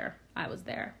next year, I was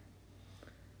there.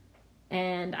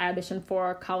 And I auditioned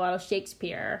for Colorado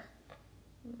Shakespeare.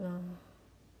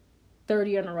 3rd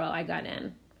year in a row, I got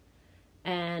in.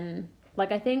 And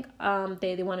I think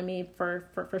they wanted me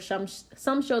for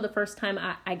some show the first time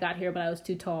I got here, but I was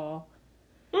too tall.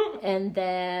 And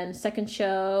then second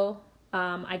show,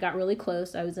 I got really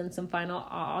close. I was in some final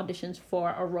auditions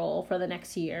for a role for the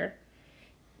next year.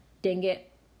 Didn't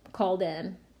get called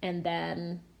in. And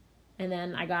then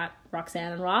I got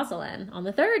Roxanne and Rosalind on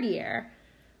the 3rd year.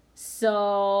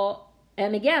 So,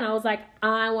 and again, I was like,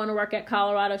 I want to work at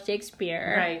Colorado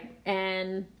Shakespeare. Right.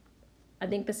 And I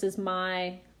think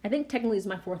technically it's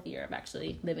my 4th year of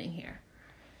actually living here.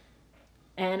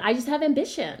 And I just have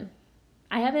ambition.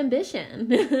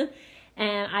 And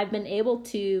I've been able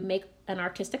to make an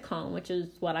artistic home, which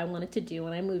is what I wanted to do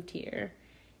when I moved here,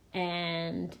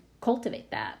 and cultivate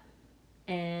that.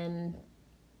 And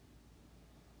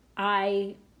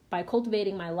by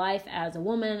cultivating my life as a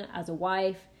woman, as a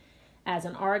wife, as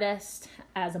an artist,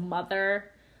 as a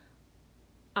mother,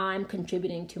 I'm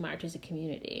contributing to my artistic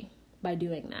community by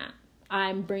doing that.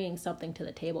 I'm bringing something to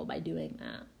the table by doing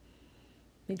that,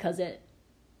 because it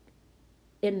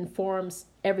informs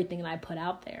everything that I put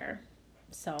out there.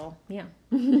 So, yeah.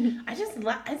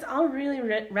 It's all really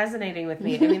resonating with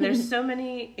me. I mean, there's so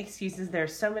many excuses.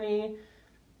 There's so many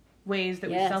ways that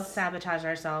we self-sabotage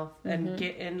ourselves and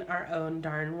get in our own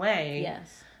darn way.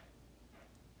 Yes.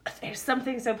 There's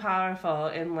something so powerful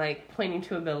in pointing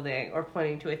to a building or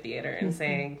pointing to a theater and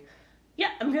saying,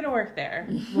 yeah, I'm going to work there.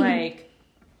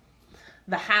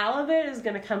 The how of it is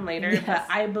going to come later, but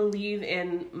I believe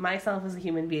in myself as a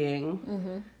human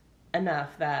being enough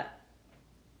that,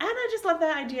 and I just love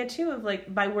that idea too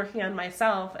of by working on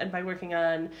myself and by working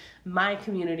on my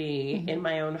community in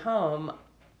my own home,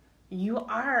 you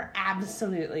are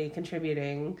absolutely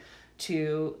contributing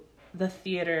to the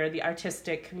theater, the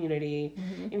artistic community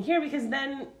in here, because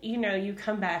then, you know, you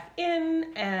come back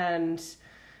in and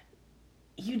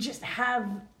you just have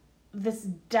this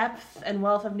depth and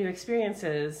wealth of new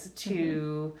experiences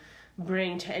to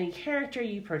bring to any character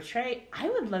you portray. I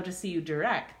would love to see you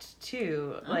direct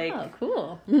too. Like, oh,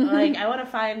 cool. like, I want to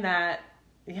find that,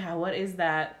 what is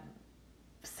that?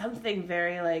 Something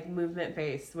very like movement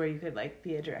based where you could like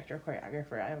be a director or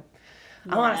choreographer.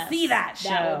 I want to see that show.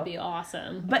 That would be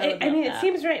awesome. But it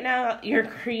seems right now you're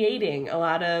creating a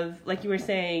lot of, like you were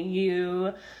saying,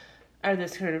 you are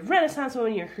this sort of Renaissance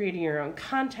woman. You're creating your own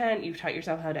content. You've taught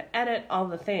yourself how to edit, all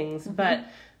the things. But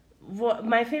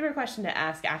my favorite question to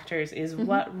ask actors is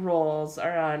what roles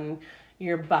are on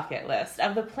your bucket list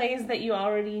of the plays that you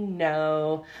already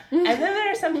know. And then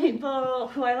there are some people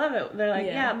who, I love it, they're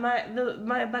like,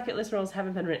 my bucket list roles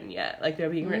haven't been written yet. Like,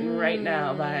 they're being written right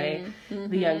now by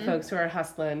the young folks who are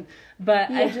hustling.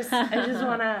 But I just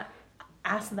want to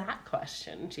ask that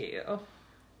question to you.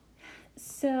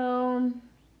 So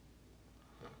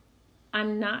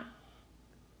I'm not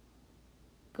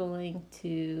going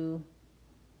to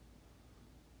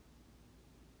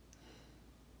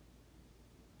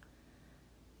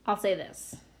I'll say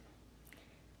this.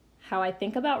 How I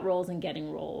think about roles and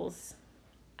getting roles,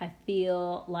 I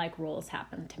feel like roles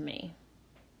happen to me.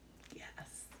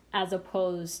 Yes. As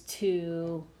opposed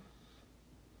to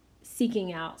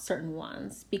seeking out certain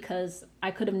ones, because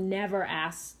I could have never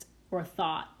asked or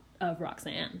thought of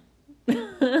Roxanne.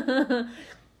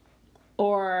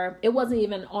 Or it wasn't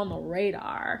even on the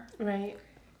radar. Right.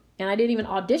 And I didn't even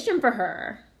audition for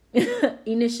her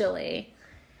initially.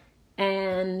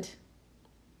 And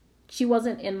she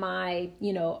wasn't in my,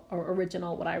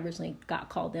 original, what I originally got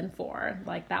called in for.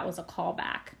 Like, that was a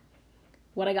callback.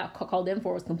 What I got called in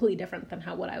for was completely different than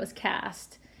what I was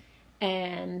cast.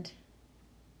 And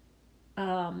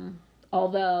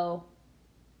although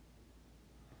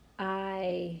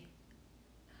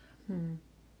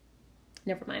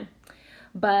never mind.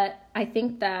 But I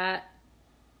think that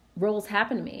roles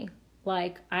happen to me.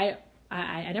 Like, I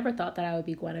never thought that I would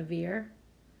be Guinevere.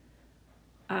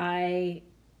 I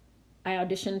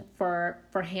auditioned for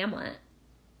Hamlet,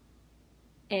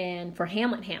 and for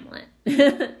Hamlet,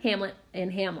 Hamlet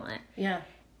and Hamlet. Yeah.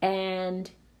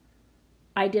 And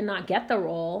I did not get the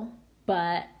role,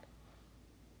 but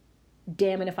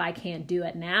damn it if I can't do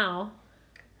it now.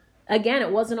 Again,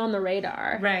 it wasn't on the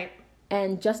radar. Right.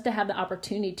 And just to have the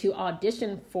opportunity to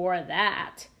audition for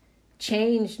that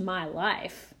changed my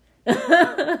life.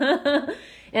 And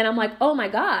I'm like, oh my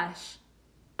gosh,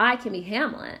 I can be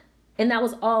Hamlet. And that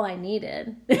was all I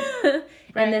needed. Right.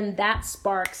 And then that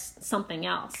sparks something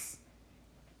else.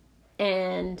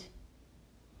 And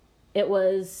it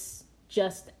was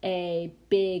just a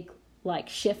big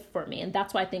shift for me. And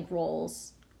that's why I think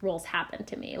roles happen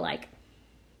to me. Like,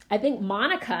 I think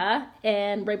Monica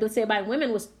and Rape Saved by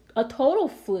Women was a total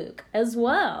fluke as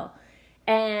well.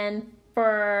 And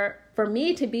for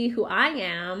me to be who I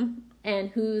am, and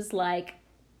who's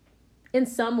in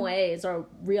some ways a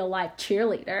real life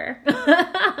cheerleader,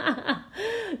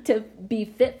 to be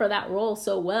fit for that role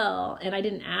so well, and I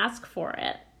didn't ask for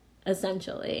it,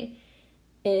 essentially,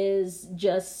 is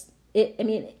just it. I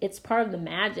mean, it's part of the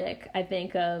magic, I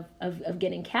think, of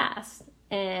getting cast.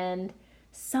 And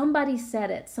somebody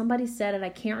said it. I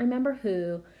can't remember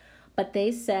who, but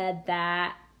they said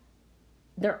that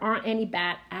there aren't any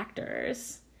bad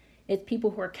actors. It's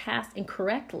people who are cast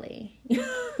incorrectly.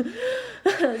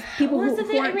 People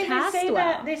who aren't cast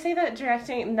well. They say that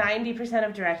directing, 90%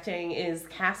 of directing is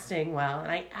casting well. And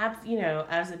I,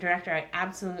 as a director, I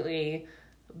absolutely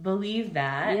believe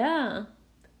that. Yeah.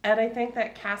 And I think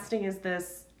that casting is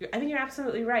this, I think you're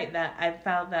absolutely right, that I've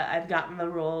found that I've gotten the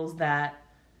roles that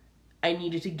I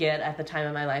needed to get at the time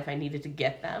of my life. I needed to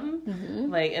get them.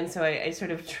 Mm-hmm. And so I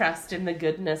sort of trust in the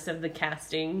goodness of the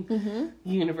casting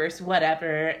universe,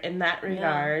 whatever, in that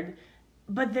regard. Yeah.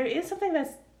 But there is something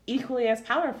that's equally as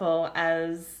powerful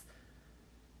as,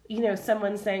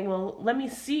 someone saying, well, let me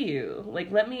see you.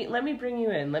 Let me bring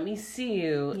you in. Let me see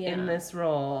you in this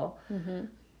role. Mm-hmm.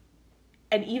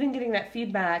 And even getting that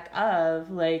feedback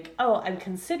of oh, I'm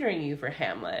considering you for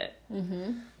Hamlet.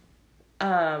 Mm-hmm.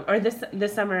 Or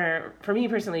this summer, for me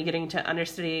personally, getting to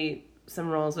understudy some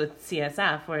roles with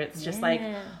CSF where it's just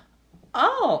okay.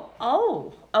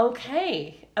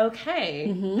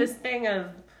 Mm-hmm. This thing of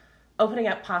opening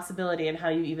up possibility and how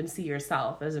you even see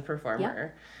yourself as a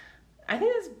performer. Yep. I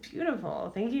think that's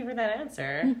beautiful. Thank you for that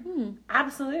answer. Mm-hmm.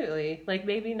 Absolutely.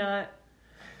 Maybe not,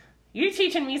 you're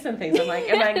teaching me some things. I'm like,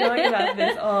 am I going about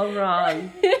this all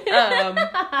wrong?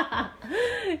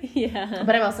 Yeah.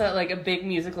 But I'm also like a big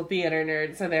musical theater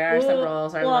nerd, so there are some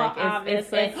roles where I'm like, it's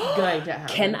going to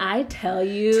happen. Can I tell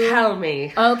you? Tell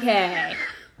me. Okay.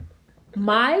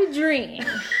 My dream,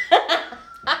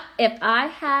 if I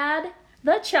had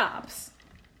the chops,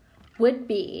 would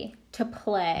be to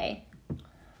play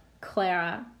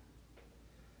Clara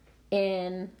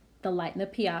in The Light in the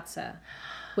Piazza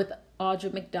with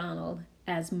Audra McDonald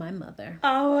as my mother.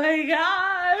 Oh my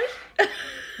gosh.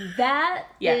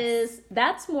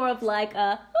 That's more of like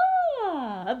that's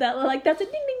a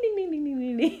ding ding ding ding ding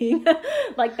ding ding ding.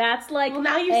 Like that's like well,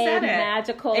 now you said it.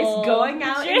 Magical. It's going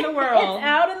out in the world. It's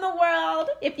out in the world.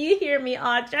 If you hear me,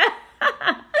 Audra.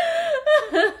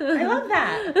 I love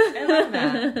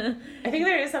that. I think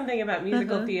there is something about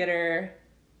musical theater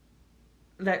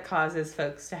that causes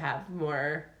folks to have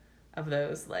more of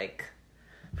those, like,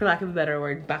 for lack of a better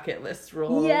word, bucket list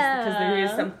roles. Yeah. Because there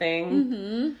is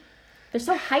something... They're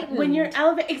so heightened. When you're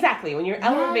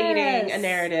elevating a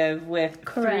narrative with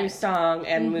through song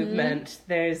and movement,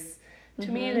 there's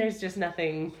to me there's just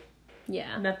nothing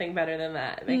better than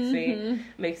that. It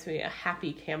makes me a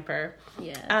happy camper.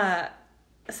 Yeah.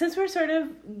 Since we're sort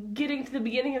of getting to the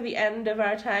beginning of the end of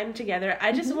our time together,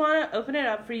 I just want to open it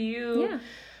up for you. Yeah.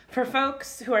 For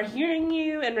folks who are hearing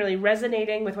you and really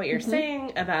resonating with what you're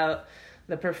saying about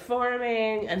the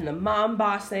performing and the mom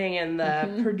bossing and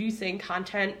the producing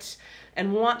content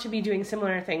and want to be doing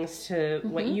similar things to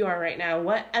what you are right now,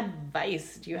 what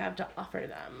advice do you have to offer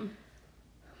them?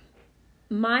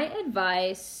 My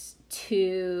advice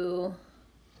to...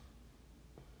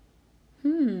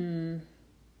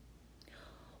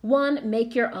 One,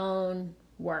 make your own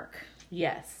work.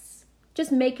 Yes.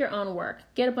 Just make your own work.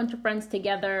 Get a bunch of friends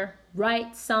together,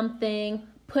 write something,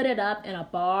 put it up in a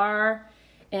bar,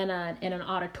 in an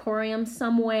auditorium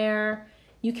somewhere.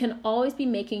 You can always be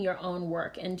making your own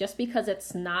work. And just because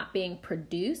it's not being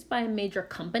produced by a major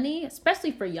company,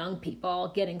 especially for young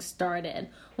people getting started,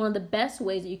 one of the best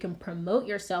ways that you can promote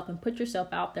yourself and put yourself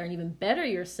out there and even better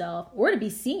yourself, or to be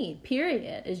seen,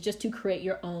 period, is just to create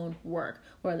your own work.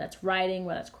 Whether that's writing,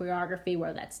 whether that's choreography,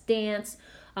 whether that's dance.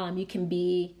 You can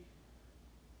be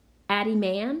Addie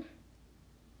Mann.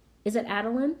 Is it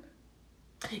Adeline?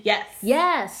 Yes.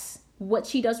 Yes. What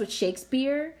she does with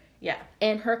Shakespeare. Yeah.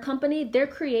 And her company, they're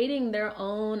creating their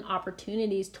own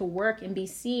opportunities to work and be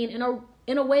seen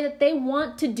in a way that they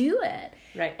want to do it.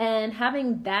 Right. And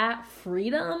having that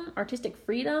freedom, artistic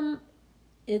freedom,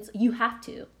 you have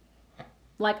to.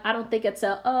 Like, I don't think it's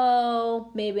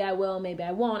maybe I will, maybe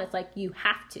I won't. It's like, you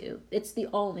have to. It's the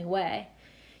only way.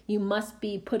 You must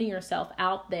be putting yourself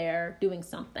out there doing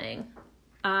something.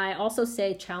 I also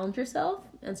say challenge yourself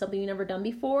and something you've never done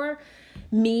before.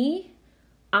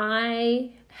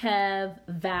 I have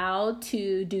vowed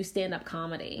to do stand-up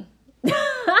comedy.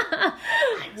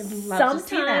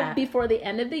 Sometime before the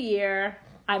end of the year.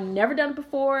 I've never done it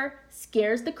before.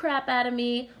 Scares the crap out of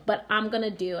me, but I'm going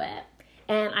to do it.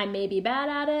 And I may be bad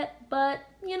at it, but,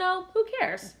 who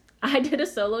cares? I did a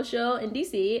solo show in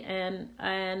DC, and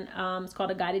it's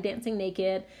called A Guide to Dancing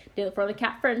Naked. Did it for the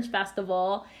Cat Fringe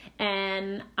Festival,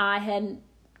 and I hadn't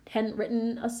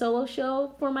written a solo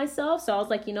show for myself, so I was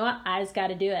like, you know what, I just got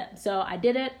to do it. So I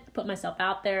did it, put myself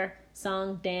out there,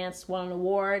 sung, danced, won an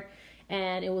award,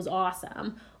 and it was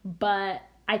awesome. But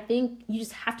I think you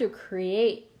just have to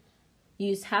create.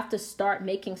 You just have to start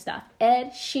making stuff.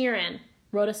 Ed Sheeran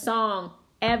wrote a song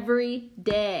every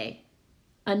day,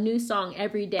 a new song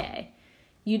every day.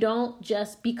 You don't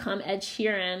just become Ed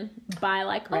Sheeran by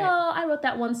I wrote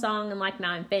that one song and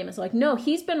now I'm famous. No,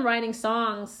 he's been writing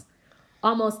songs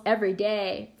almost every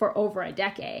day for over a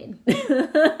decade.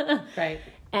 Right.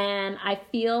 And I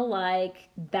feel like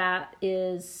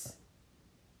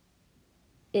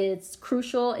it's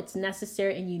crucial, it's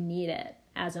necessary, and you need it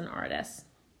as an artist.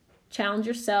 Challenge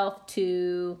yourself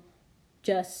to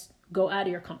just go out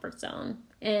of your comfort zone.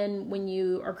 And when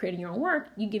you are creating your own work,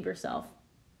 you give yourself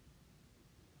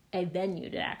a venue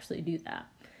to actually do that.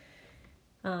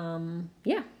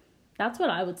 Yeah, that's what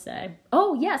I would say.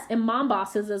 Oh, yes, and mom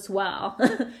bosses as well.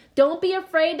 Don't be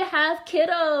afraid to have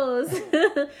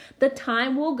kiddos. The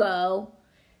time will go,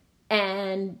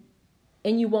 and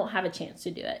you won't have a chance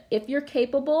to do it. If you're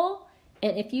capable,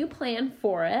 and if you plan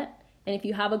for it, and if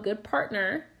you have a good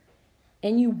partner,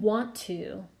 and you want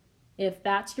to, if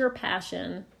that's your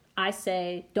passion, I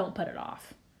say don't put it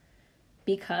off.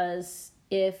 Because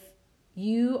if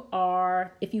you've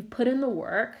put in the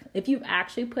work, if you've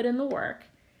actually put in the work,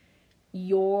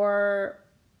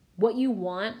 what you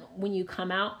want when you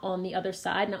come out on the other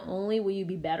side, not only will you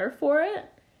be better for it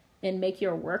and make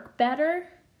your work better,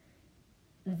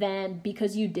 then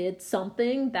because you did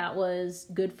something that was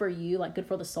good for you, like good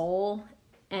for the soul,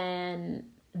 and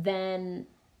then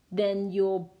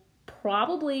you'll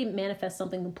probably manifest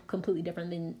something completely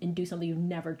different and do something you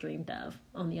never dreamed of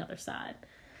on the other side.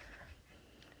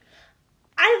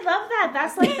 I love that.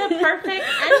 That's like the perfect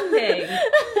ending.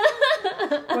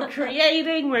 We're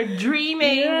creating, we're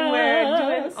dreaming, we're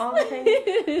doing all the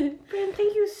things. Bryn,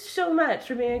 thank you so much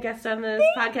for being a guest on this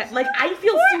podcast. Like, I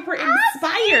feel super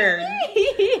inspired.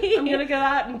 I'm going to go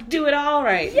out and do it all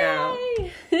right now.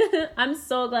 I'm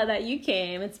so glad that you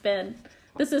came.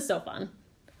 This is so fun.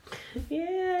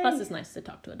 Yay. Plus, it's nice to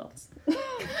talk to adults.